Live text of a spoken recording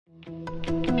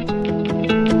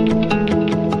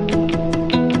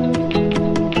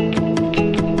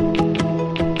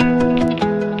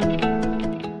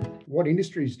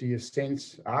industries do you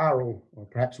sense are or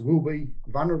perhaps will be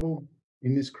vulnerable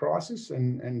in this crisis?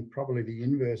 And probably the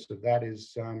inverse of that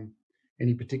is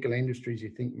any particular industries you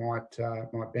think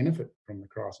might benefit from the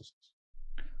crisis?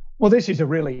 Well, this is a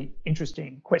really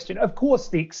interesting question. Of course,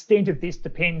 the extent of this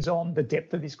depends on the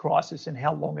depth of this crisis and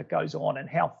how long it goes on and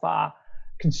how far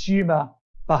consumer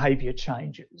behaviour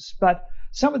changes. But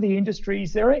some of the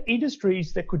industries, there are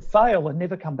industries that could fail and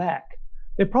never come back.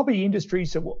 There are probably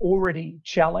industries that were already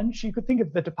challenged. You could think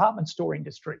of the department store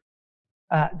industry.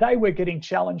 They were getting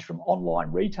challenged from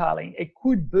online retailing. It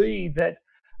could be that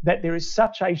there is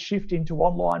such a shift into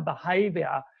online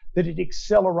behaviour that it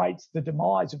accelerates the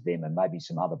demise of them and maybe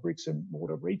some other bricks and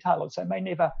mortar retailers. They may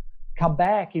never come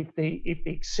back if the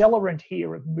accelerant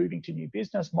here of moving to new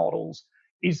business models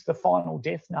is the final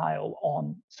death nail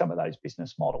on some of those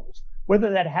business models.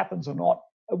 Whether that happens or not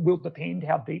will depend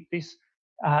how deep this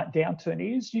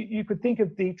downturn is. You could think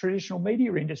of the traditional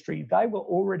media industry. They were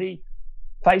already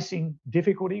facing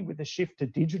difficulty with the shift to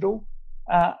digital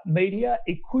media.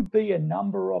 It could be a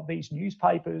number of these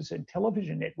newspapers and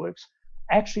television networks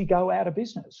actually go out of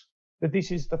business, that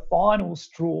this is the final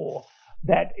straw,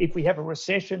 that if we have a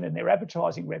recession and their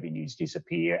advertising revenues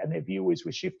disappear and their viewers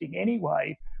were shifting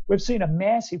anyway, we've seen a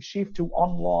massive shift to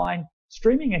online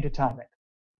streaming entertainment.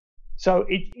 So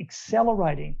it's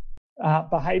accelerating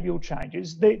behavioural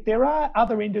changes. There are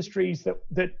other industries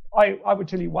that I would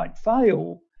tell you won't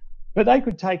fail, but they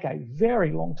could take a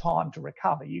very long time to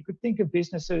recover. You could think of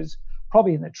businesses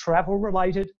probably in the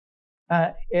travel-related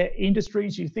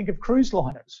industries. You think of cruise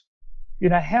liners. You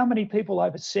know, how many people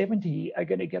over 70 are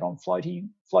going to get on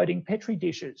floating Petri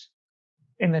dishes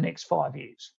in the next 5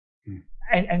 years? Mm.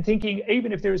 And thinking,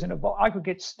 even if there is I could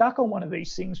get stuck on one of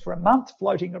these things for a month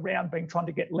floating around trying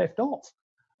to get left off.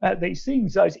 These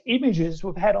things, those images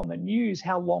we've had on the news,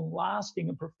 how long lasting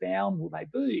and profound will they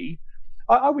be?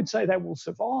 I would say they will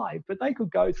survive, but they could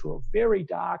go through a very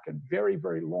dark and very,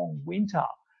 very long winter.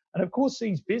 And of course,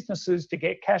 these businesses, to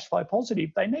get cash flow positive,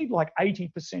 they need like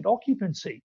 80%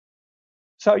 occupancy.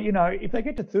 So, you know, if they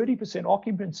get to 30%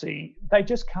 occupancy, they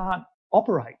just can't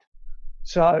operate.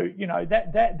 So, you know,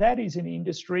 that is an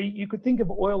industry. You could think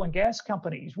of oil and gas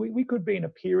companies. We could be in a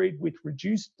period with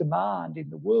reduced demand in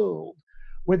the world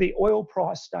where the oil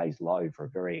price stays low for a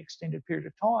very extended period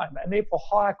of time. And therefore,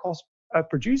 higher cost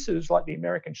producers like the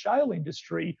American shale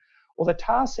industry or the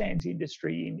tar sands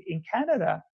industry in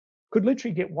Canada could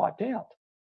literally get wiped out.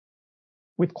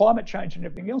 With climate change and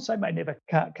everything else, they may never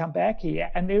come back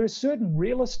here. And there is certain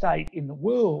real estate in the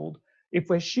world, if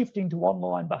we're shifting to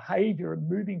online behaviour and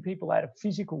moving people out of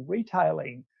physical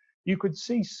retailing, you could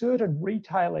see certain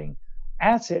retailing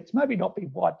assets maybe not be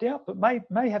wiped out, but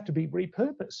may have to be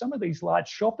repurposed. Some of these large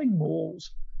shopping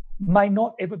malls may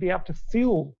not ever be able to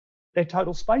fill their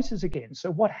total spaces again.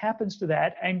 So what happens to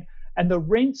that? And the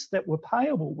rents that were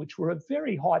payable, which were a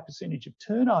very high percentage of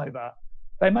turnover,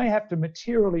 they may have to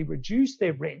materially reduce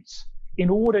their rents in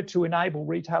order to enable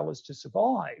retailers to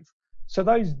survive. So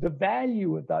the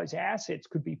value of those assets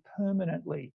could be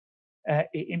permanently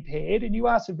impaired. And you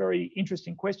asked a very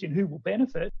interesting question, who will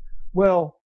benefit?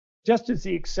 Well, just as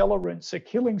the accelerants are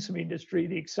killing some industry,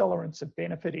 the accelerants are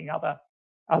benefiting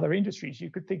other industries.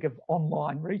 You could think of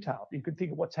online retail. You could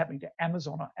think of what's happening to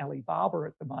Amazon or Alibaba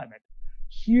at the moment.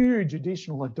 Huge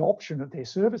additional adoption of their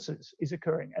services is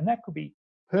occurring, and that could be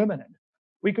permanent.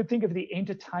 We could think of the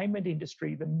entertainment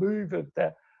industry, the move of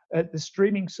the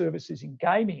streaming services in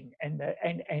gaming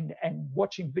and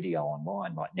watching video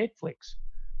online like Netflix.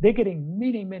 They're getting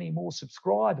many, many more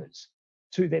subscribers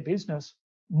to their business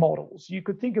models. You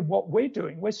could think of what we're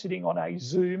doing. We're sitting on a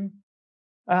Zoom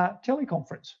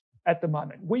teleconference at the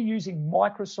moment. We're using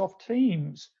Microsoft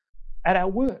Teams at our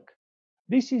work.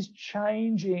 This is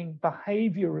changing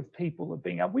behaviour of people of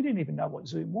being able. We didn't even know what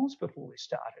Zoom was before we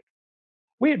started.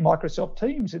 We had Microsoft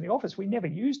Teams in the office. We never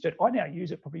used it. I now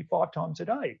use it probably 5 times a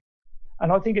day.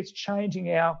 And I think it's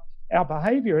changing our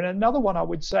behaviour. And another one I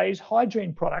would say is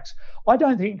hygiene products. I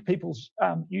don't think people's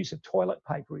use of toilet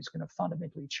paper is going to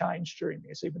fundamentally change during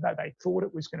this, even though they thought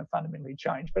it was going to fundamentally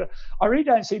change. But I really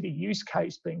don't see the use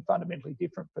case being fundamentally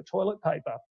different for toilet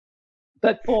paper.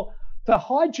 But for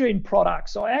hygiene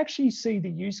products, I actually see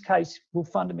the use case will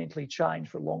fundamentally change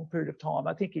for a long period of time.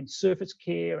 I think in surface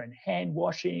care and hand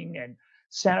washing and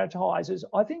sanitizers,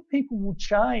 I think people will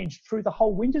change through the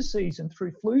whole winter season,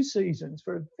 through flu seasons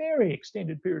for a very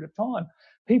extended period of time.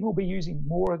 People will be using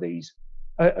more of these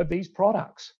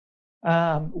products.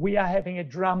 We are having it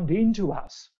drummed into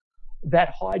us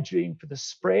that hygiene for the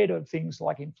spread of things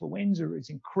like influenza is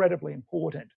incredibly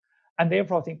important. And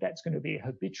therefore, I think that's going to be a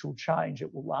habitual change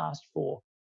that will last for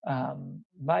a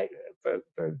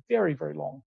very, very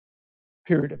long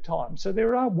period of time. So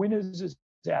there are winners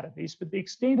out of this, but the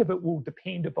extent of it will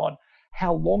depend upon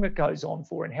how long it goes on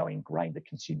for and how ingrained the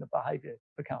consumer behaviour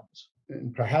becomes.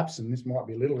 And perhaps, and this might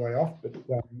be a little way off, but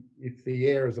if the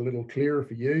air is a little clearer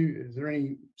for you, is there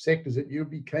any sectors that you'd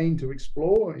be keen to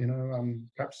explore,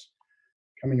 perhaps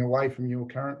coming away from your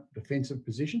current defensive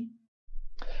position?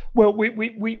 Well,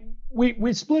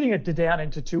 we're splitting it down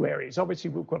into two areas. Obviously,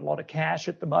 we've got a lot of cash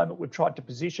at the moment. We've tried to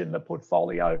position the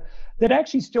portfolio that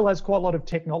actually still has quite a lot of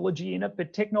technology in it,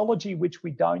 but technology which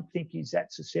we don't think is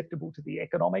that susceptible to the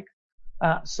economic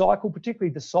cycle,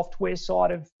 particularly the software side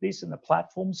of this and the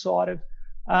platform side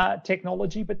of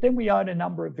technology. But then we own a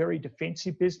number of very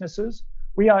defensive businesses.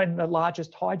 We own the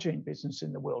largest hygiene business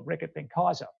in the world, Reckitt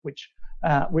Benckiser, which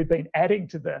we've been adding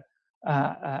to the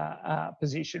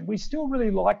position. We still really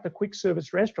like the quick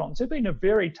service restaurants. They've been a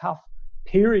very tough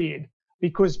period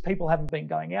because people haven't been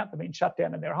going out, they've been shut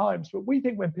down in their homes. But we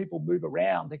think when people move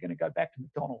around, they're going to go back to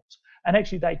McDonald's. And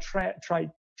actually they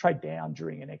trade down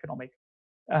during an economic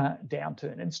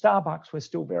downturn. And Starbucks we're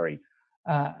still very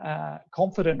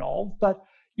confident of. But,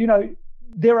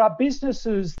 there are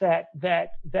businesses that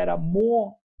are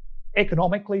more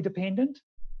economically dependent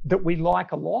that we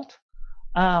like a lot.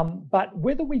 But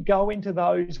whether we go into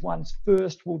those ones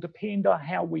first will depend on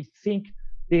how we think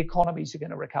the economies are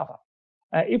going to recover.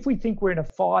 If we think we're in a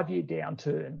 5-year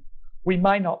downturn, we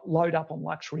may not load up on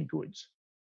luxury goods.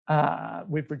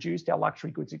 We've reduced our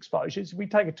luxury goods exposures. If we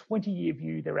take a 20-year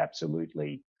view, they're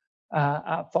absolutely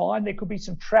fine. There could be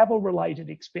some travel-related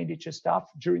expenditure stuff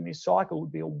during this cycle. It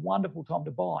would be a wonderful time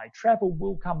to buy. Travel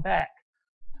will come back.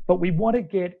 But we want to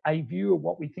get a view of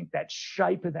what we think that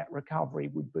shape of that recovery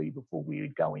would be before we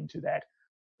would go into that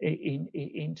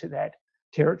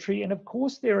territory. And of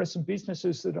course, there are some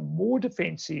businesses that are more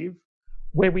defensive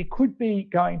where we could be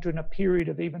going to in a period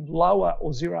of even lower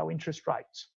or zero interest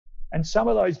rates. And some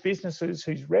of those businesses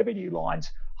whose revenue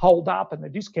lines hold up and the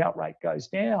discount rate goes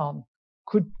down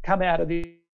could come out of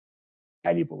the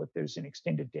valuable if there's an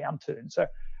extended downturn. So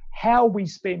how we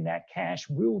spend that cash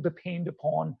will depend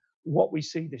upon what we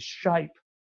see the shape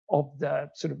of the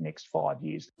sort of next 5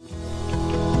 years.